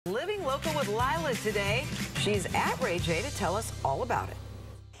Living Local with Lila today. She's at Ray J to tell us all about it.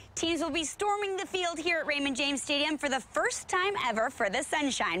 Teams will be storming the field here at Raymond James Stadium for the first time ever for the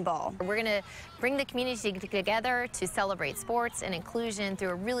Sunshine Bowl. We're going to bring the community together to celebrate sports and inclusion through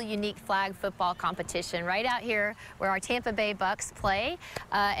a really unique flag football competition right out here where our Tampa Bay Bucks play.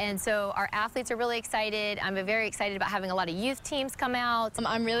 And so our athletes are really excited. I'm very excited about having a lot of youth teams come out.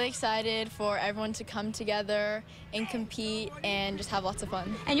 I'm really excited for everyone to come together and compete and just have lots of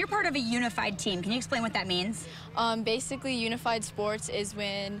fun. And you're part of a unified team. Can you explain what that means? Basically, unified sports is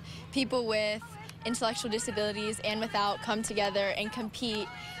when people with intellectual disabilities and without come together and compete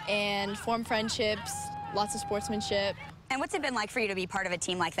and form friendships, lots of sportsmanship. And what's it been like for you to be part of a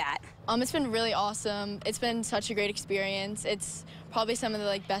team like that? It's been really awesome. It's been such a great experience. It's probably some of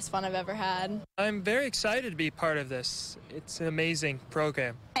the best fun I've ever had. I'm very excited to be part of this. It's an amazing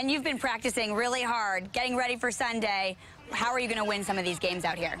program. And you've been practicing really hard, getting ready for Sunday. How are you going to win some of these games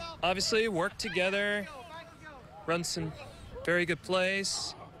out here? Obviously, work together, run some very good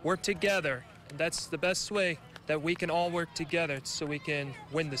plays, work together. That's the best way that we can all work together so we can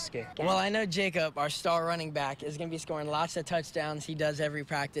win this game. Well, I know Jacob, our star running back, is going to be scoring lots of touchdowns. He does every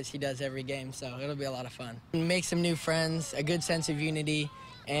practice, he does every game, so it'll be a lot of fun. Make some new friends, a good sense of unity,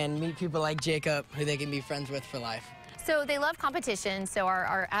 and meet people like Jacob who they can be friends with for life. So they love competition, so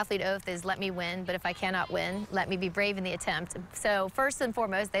our athlete oath is let me win, but if I cannot win, let me be brave in the attempt. So first and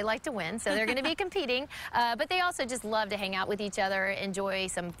foremost, they like to win, so they're going to be competing, but they also just love to hang out with each other, enjoy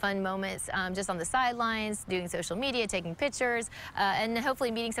some fun moments just on the sidelines, doing social media, taking pictures, and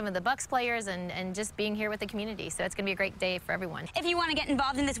hopefully meeting some of the Bucks players and just being here with the community. So it's going to be a great day for everyone. If you want to get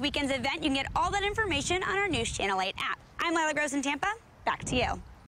involved in this weekend's event, you can get all that information on our News Channel 8 app. I'm Lila Gross in Tampa. Back to you.